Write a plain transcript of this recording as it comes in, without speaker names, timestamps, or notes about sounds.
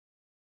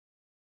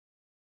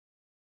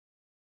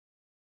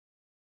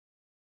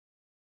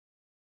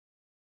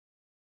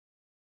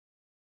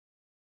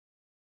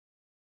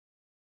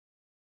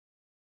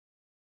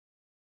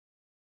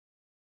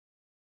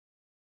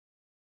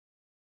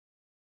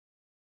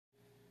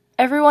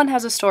Everyone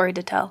has a story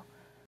to tell.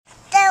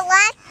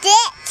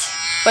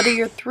 Whether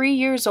you're 3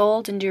 years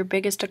old and your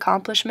biggest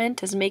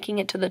accomplishment is making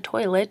it to the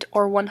toilet,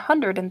 or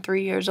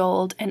 103 years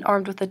old and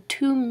armed with a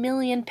 2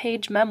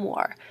 million-page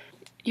memoir,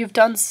 you've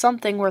done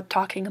something worth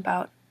talking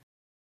about.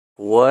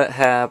 What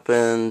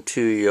happened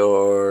to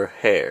your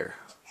hair?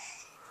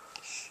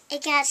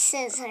 It got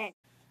scissored.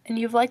 And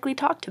you've likely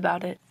talked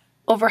about it.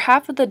 Over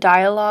half of the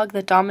dialogue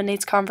that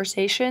dominates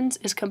conversations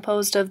is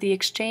composed of the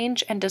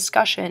exchange and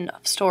discussion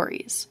of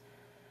stories.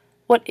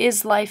 What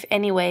is life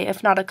anyway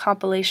if not a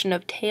compilation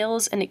of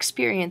tales and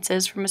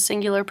experiences from a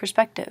singular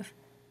perspective?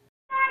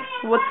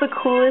 What's the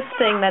coolest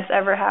thing that's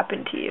ever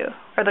happened to you?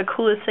 Or the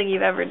coolest thing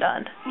you've ever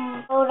done?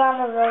 Rode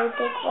on a roller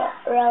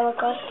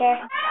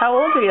coaster. How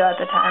old were you at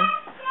the time?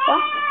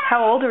 What?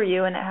 How old were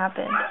you when it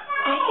happened?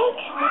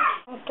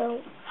 I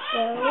don't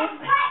know.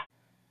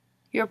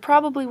 You're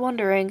probably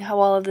wondering how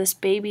all of this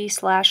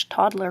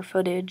baby/toddler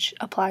footage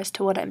applies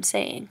to what I'm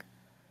saying.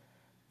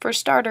 For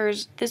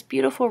starters, this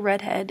beautiful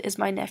redhead is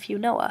my nephew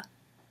Noah.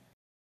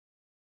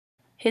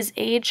 His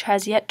age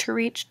has yet to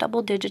reach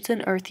double digits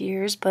in Earth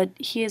years, but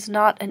he is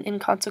not an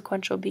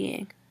inconsequential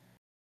being.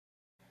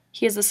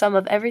 He is the sum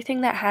of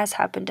everything that has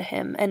happened to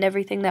him and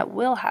everything that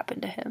will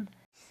happen to him.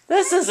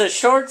 This is a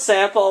short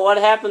sample of what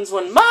happens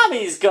when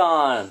Mommy's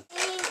gone.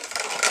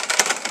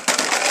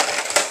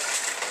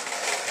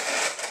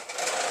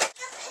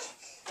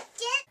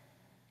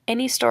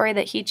 Any story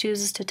that he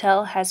chooses to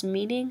tell has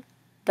meaning,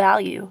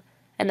 value,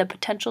 and the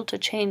potential to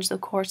change the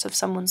course of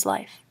someone's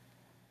life.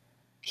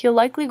 He'll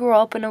likely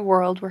grow up in a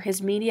world where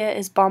his media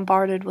is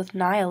bombarded with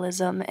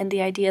nihilism and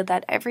the idea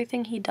that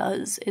everything he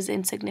does is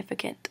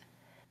insignificant.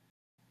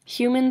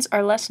 Humans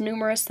are less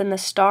numerous than the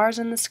stars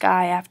in the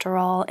sky, after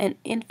all, and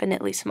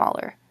infinitely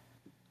smaller.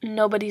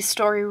 Nobody's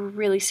story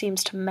really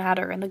seems to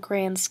matter in the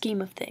grand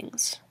scheme of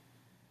things.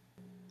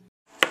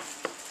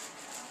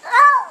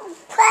 Oh,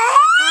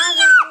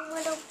 play!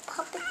 Little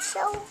puppet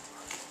show.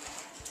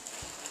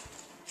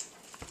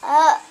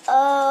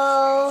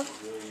 Uh-oh.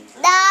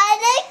 Not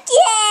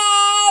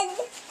again!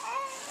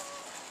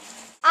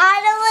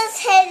 Otto was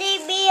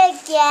hitting me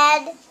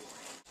again.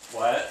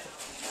 What?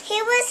 He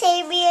was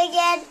hitting me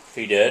again.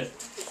 He did?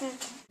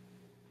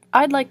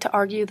 I'd like to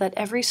argue that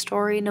every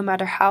story, no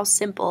matter how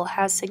simple,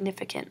 has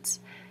significance.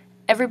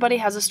 Everybody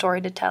has a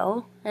story to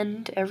tell,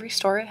 and every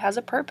story has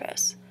a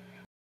purpose.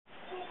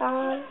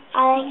 I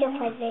like to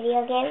play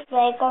video games,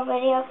 Lego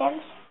video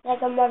games,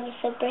 Lego Marvel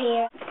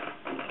Superhero,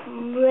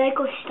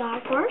 Lego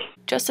Star Wars.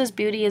 Just as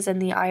beauty is in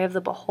the eye of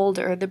the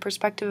beholder, the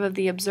perspective of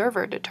the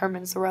observer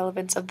determines the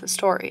relevance of the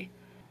story.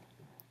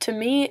 To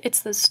me, it's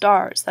the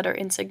stars that are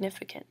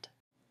insignificant.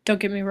 Don't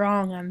get me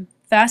wrong, I'm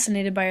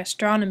fascinated by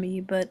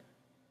astronomy, but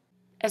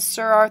as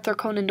Sir Arthur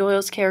Conan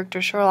Doyle's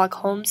character Sherlock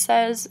Holmes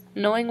says,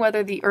 knowing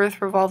whether the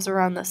Earth revolves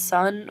around the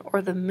sun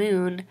or the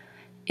moon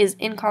is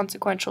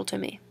inconsequential to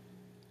me.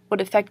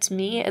 What affects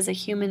me as a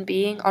human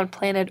being on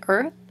planet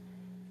Earth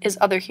is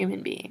other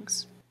human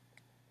beings.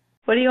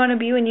 What do you want to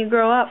be when you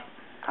grow up?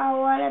 I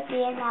want to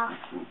be an elf.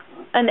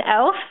 An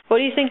elf? What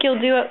do you think you'll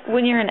do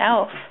when you're an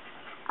elf?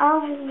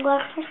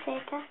 Work for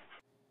Santa.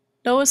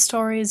 Noah's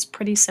story is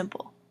pretty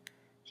simple.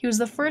 He was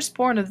the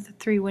firstborn of the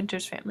 3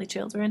 Winters family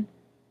children.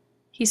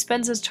 He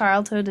spends his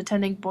childhood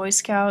attending Boy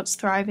Scouts,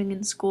 thriving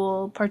in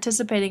school,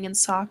 participating in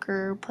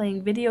soccer,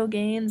 playing video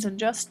games, and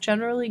just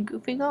generally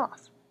goofing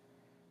off.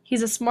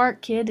 He's a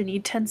smart kid and he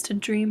tends to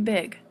dream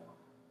big.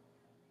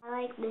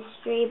 I like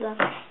mystery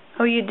books.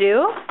 Oh, you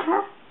do?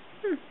 Huh?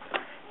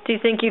 Do you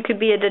think you could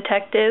be a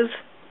detective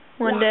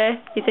one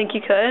day? You think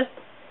you could?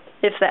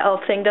 If the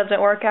elf thing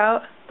doesn't work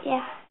out?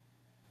 Yeah.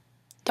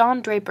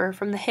 Don Draper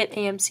from the hit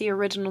AMC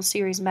original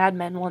series Mad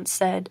Men once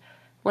said,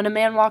 "When a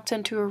man walks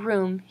into a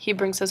room, he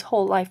brings his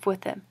whole life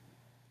with him."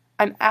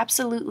 I'm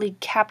absolutely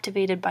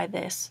captivated by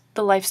this,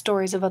 the life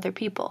stories of other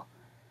people.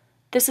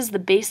 This is the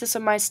basis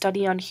of my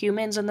study on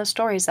humans and the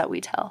stories that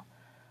we tell.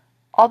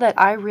 All that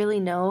I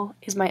really know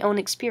is my own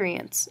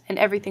experience and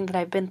everything that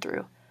I've been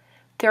through.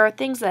 There are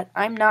things that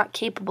I'm not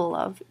capable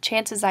of,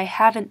 chances I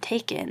haven't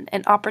taken,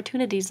 and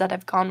opportunities that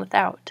I've gone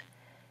without.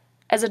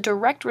 As a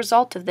direct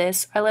result of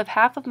this, I live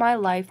half of my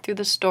life through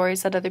the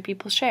stories that other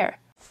people share.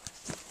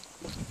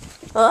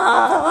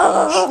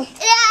 Ah,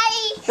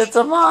 it's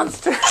a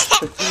monster.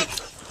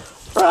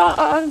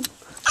 Run.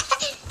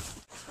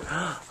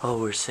 Oh,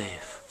 we're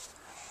safe.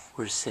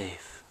 We're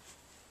safe.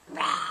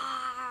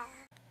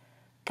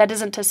 That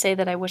isn't to say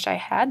that I wish I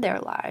had their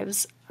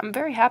lives. I'm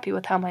very happy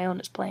with how my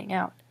own is playing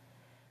out.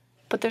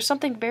 But there's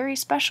something very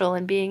special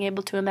in being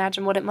able to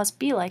imagine what it must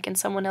be like in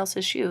someone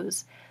else's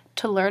shoes,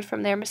 to learn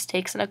from their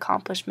mistakes and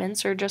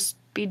accomplishments, or just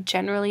be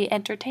generally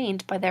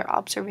entertained by their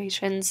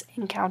observations,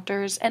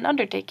 encounters, and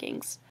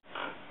undertakings.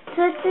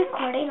 So it's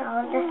recording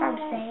all of this I'm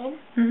saying?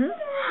 Mm-hmm.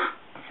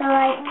 So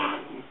like,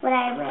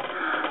 when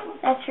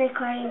that's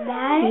recording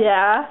that?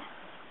 Yeah.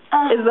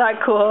 Is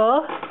that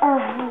cool?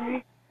 Uh-huh.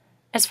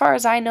 As far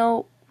as I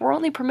know, we're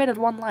only permitted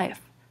one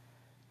life.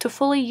 To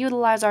fully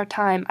utilize our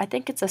time, I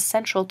think it's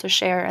essential to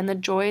share in the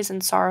joys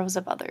and sorrows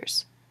of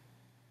others.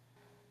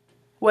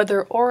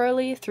 Whether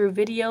orally, through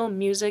video,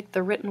 music,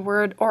 the written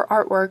word, or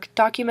artwork,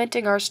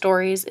 documenting our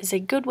stories is a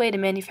good way to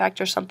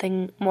manufacture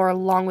something more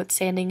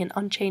long-withstanding and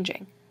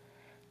unchanging.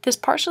 This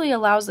partially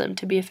allows them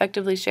to be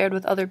effectively shared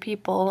with other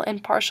people,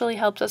 and partially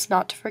helps us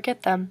not to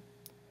forget them.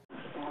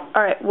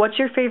 Alright, what's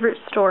your favorite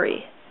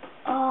story?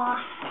 Oh,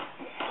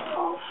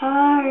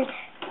 hard.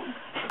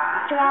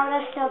 Drown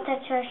is still the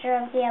treasure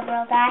of the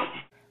Emerald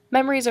Eye.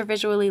 Memories are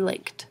visually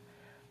linked.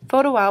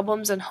 Photo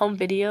albums and home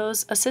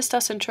videos assist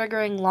us in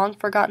triggering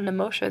long-forgotten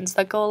emotions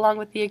that go along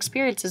with the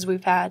experiences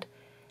we've had.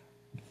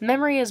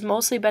 Memory is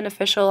mostly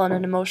beneficial on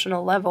an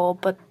emotional level,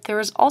 but there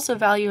is also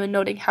value in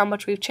noting how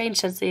much we've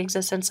changed since the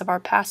existence of our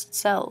past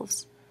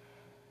selves.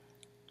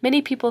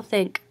 Many people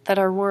think that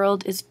our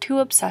world is too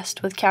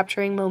obsessed with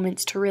capturing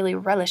moments to really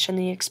relish in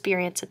the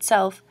experience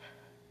itself,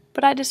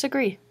 but I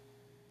disagree.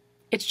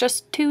 It's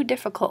just too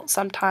difficult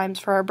sometimes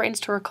for our brains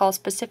to recall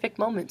specific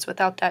moments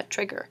without that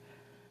trigger,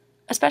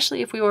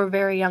 especially if we were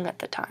very young at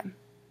the time.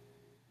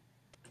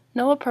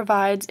 Noah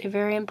provides a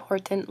very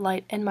important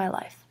light in my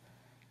life.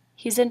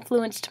 He's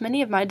influenced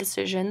many of my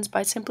decisions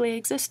by simply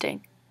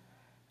existing.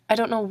 I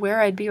don't know where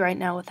I'd be right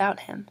now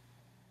without him.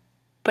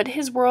 But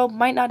his world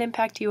might not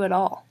impact you at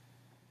all.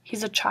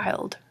 He's a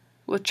child,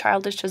 with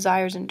childish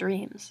desires and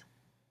dreams.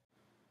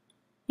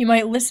 You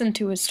might listen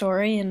to his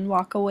story and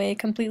walk away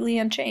completely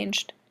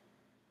unchanged.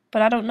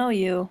 But I don't know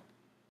you.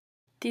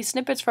 These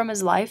snippets from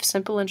his life,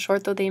 simple and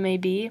short though they may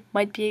be,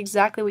 might be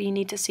exactly what you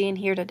need to see and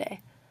hear today.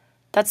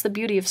 That's the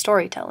beauty of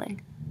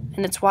storytelling,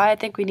 and it's why I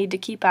think we need to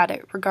keep at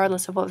it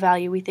regardless of what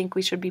value we think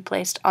we should be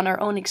placed on our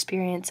own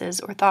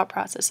experiences or thought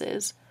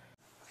processes.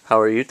 How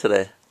are you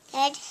today?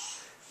 Good.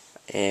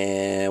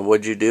 And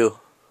what'd you do?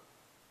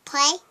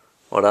 Play.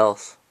 What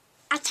else?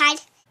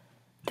 Outside.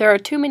 There are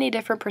too many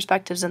different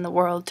perspectives in the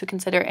world to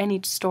consider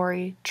any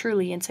story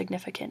truly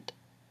insignificant.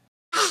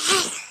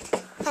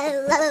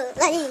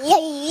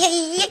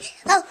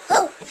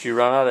 Did you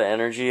run out of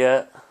energy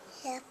yet?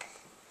 Yep.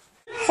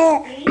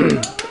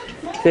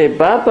 Say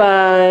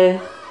bye-bye.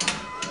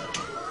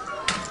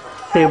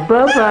 Say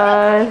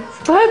bye-bye.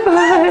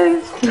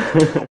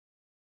 Bye-bye.